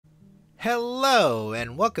Hello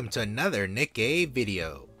and welcome to another Nikke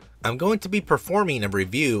video. I'm going to be performing a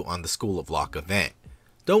review on the schooloflock event.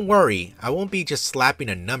 Don't worry, I won't be just slapping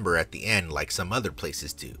a number at the end like some other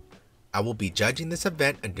places do. I will be judging this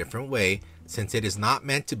event a different way since it is not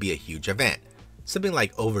meant to be a huge event, something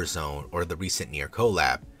like Overzone or the recent Nier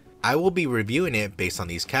collab. I will be reviewing it based on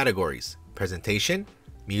these categories: presentation,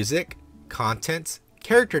 music, contents,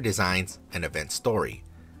 character designs, and event story.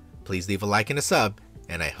 Please leave a like and a sub,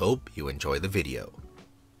 and I hope you enjoy the video.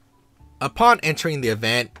 Upon entering the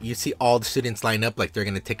event, you see all the students line up like they're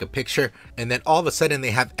going to take a picture, and then all of a sudden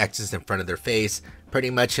they have X's in front of their face, pretty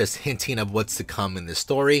much just hinting of what's to come in the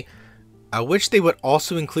story. I wish they would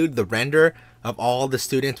also include the render of all the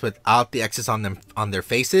students without the X's on their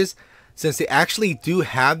faces, since they actually do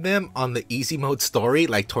have them on the easy mode story,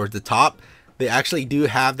 like towards the top. They actually do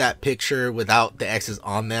have that picture without the X's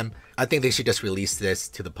on them. I think they should just release this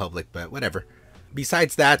to the public, but whatever.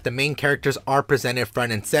 Besides that, the main characters are presented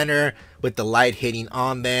front and center with the light hitting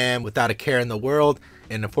on them without a care in the world.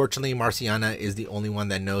 And unfortunately, Marciana is the only one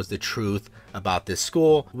that knows the truth about this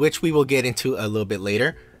school, which we will get into a little bit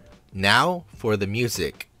later. Now for the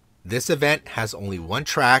music. This event has only one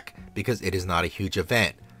track because it is not a huge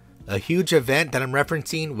event. A huge event that I'm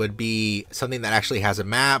referencing would be something that actually has a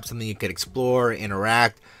map, something you could explore,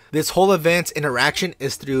 interact. This whole event's interaction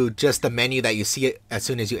is through just the menu that you see as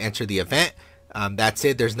soon as you enter the event. That's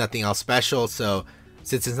it. There's nothing else special. So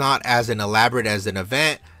since it's not as elaborate as an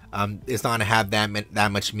event, it's not going to have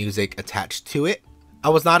that much music attached to it. I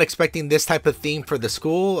was not expecting this type of theme for the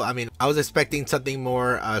school. I mean, I was expecting something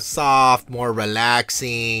more soft, more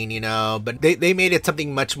relaxing, you know, but they made it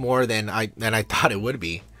something much more than I thought it would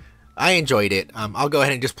be. I enjoyed it. I'll go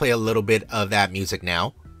ahead and just play a little bit of that music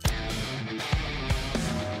now.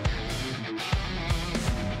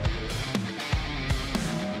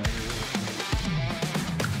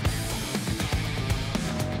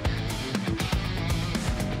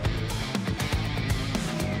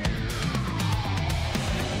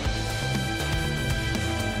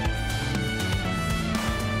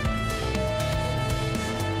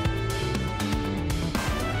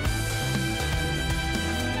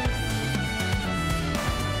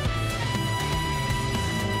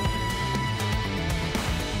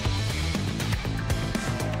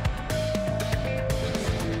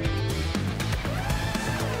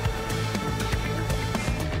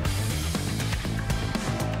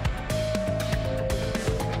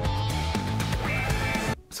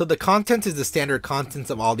 So the content is the standard contents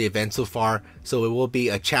of all the events so far. So it will be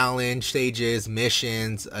a challenge, stages,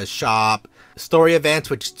 missions, a shop, story events,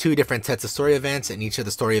 which 2 different sets of story events, and each of the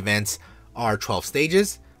story events are 12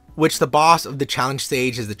 stages, which the boss of the challenge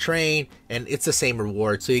stage is the train, and it's the same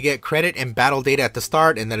reward. So you get credit and battle data at the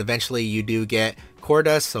start, and then eventually you do get core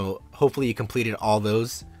dust. So hopefully you completed all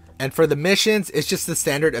those. And for the missions, it's just the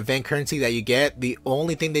standard event currency that you get. The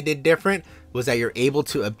only thing they did different was that you're able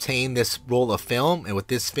to obtain this roll of film. And with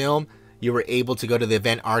this film, you were able to go to the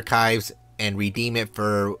event archives and redeem it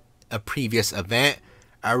for a previous event.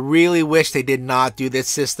 I really wish they did not do this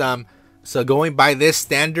system. So going by this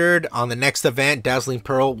standard, on the next event, Dazzling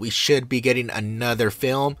Pearl, we should be getting another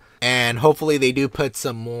film. And hopefully they do put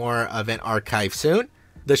some more event archives soon.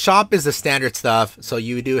 The shop is the standard stuff, so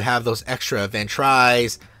you do have those extra event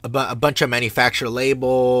tries, a bunch of manufacturer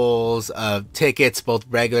labels, tickets, both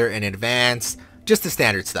regular and advanced, just the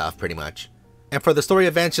standard stuff pretty much. And for the story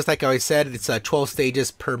events, just like I always said, it's 12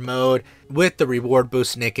 stages per mode with the reward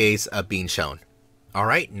boost Nikke's being shown.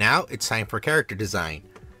 Alright, now it's time for character design.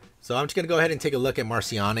 So I'm just going to go ahead and take a look at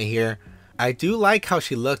Marciana here. I do like how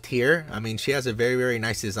she looked here. I mean, she has a very, very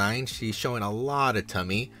nice design. She's showing a lot of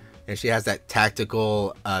tummy. And she has that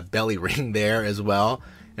tactical belly ring there as well.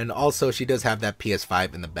 And also she does have that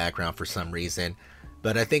PS5 in the background for some reason.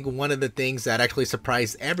 But I think one of the things that actually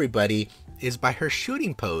surprised everybody is by her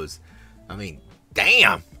shooting pose. I mean,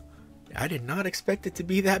 damn! I did not expect it to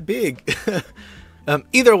be that big.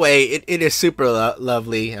 Either way, it is super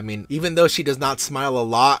lovely. I mean, even though she does not smile a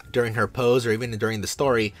lot during her pose or even during the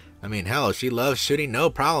story, I mean, hell, she loves shooting no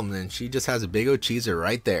problem. And she just has a big old cheeser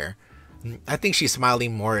right there. I think she's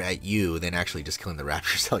smiling more at you than actually just killing the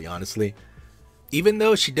raptors, to tell you honestly. Even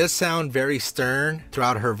though she does sound very stern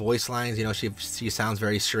throughout her voice lines, you know, she sounds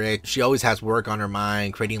very strict. She always has work on her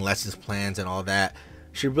mind, creating lessons plans and all that.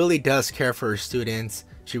 She really does care for her students.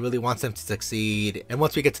 She really wants them to succeed. And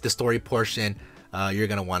once we get to the story portion, you're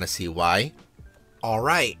going to want to see why.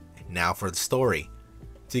 Alright, now for the story.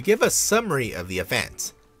 To give a summary of the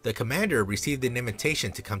events, the commander received an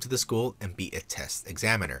invitation to come to the school and be a test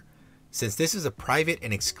examiner. Since this is a private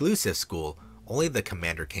and exclusive school, only the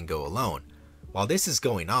commander can go alone. While this is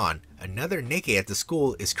going on, another Nikke at the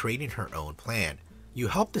school is creating her own plan. You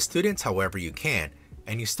help the students however you can,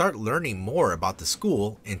 and you start learning more about the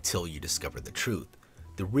school until you discover the truth,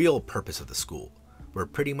 the real purpose of the school, where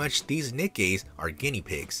pretty much these Nikkes are guinea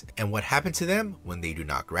pigs and what happened to them when they do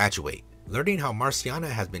not graduate. Learning how Marciana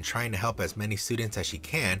has been trying to help as many students as she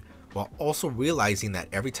can, while also realizing that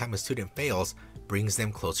every time a student fails brings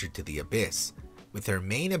them closer to the abyss, with her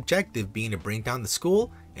main objective being to bring down the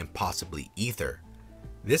school and possibly Ether.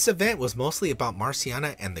 This event was mostly about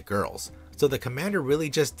Marciana and the girls, so the commander really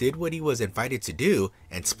just did what he was invited to do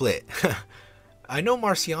and split. I know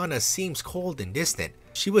Marciana seems cold and distant.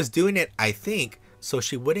 She was doing it, I think, so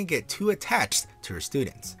she wouldn't get too attached to her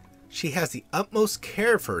students. She has the utmost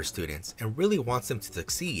care for her students and really wants them to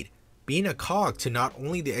succeed. Being a cog to not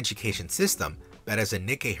only the education system, but as a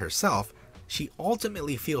Nikke herself, she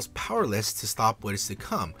ultimately feels powerless to stop what is to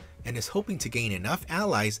come and is hoping to gain enough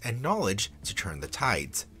allies and knowledge to turn the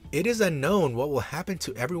tides. It is unknown what will happen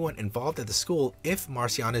to everyone involved at the school if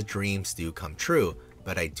Marciana's dreams do come true,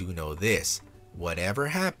 but I do know this: whatever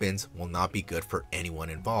happens will not be good for anyone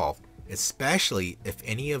involved, especially if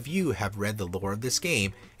any of you have read the lore of this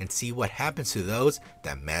game and see what happens to those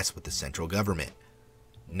that mess with the central government.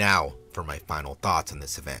 Now for my final thoughts on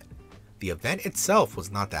this event. The event itself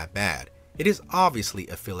was not that bad. It is obviously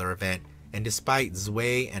a filler event, and despite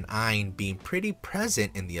ZWEI and EIN being pretty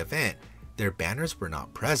present in the event, their banners were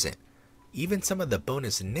not present. Even some of the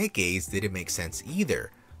bonus Nikkes didn't make sense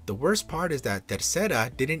either. The worst part is that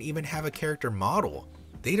Tercera didn't even have a character model.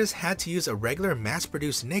 They just had to use a regular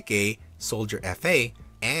mass-produced Nikke, Soldier FA,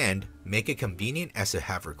 and make it convenient as to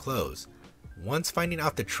have her clothes. Once finding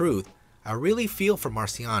out the truth, I really feel for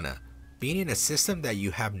Marciana. Being in a system that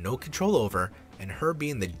you have no control over and her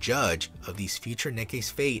being the judge of these future Nikke's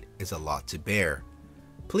fate is a lot to bear.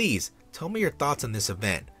 Please tell me your thoughts on this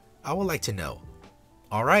event. I would like to know.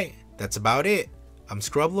 Alright, that's about it. I'm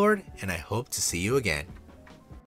Scrublord and I hope to see you again.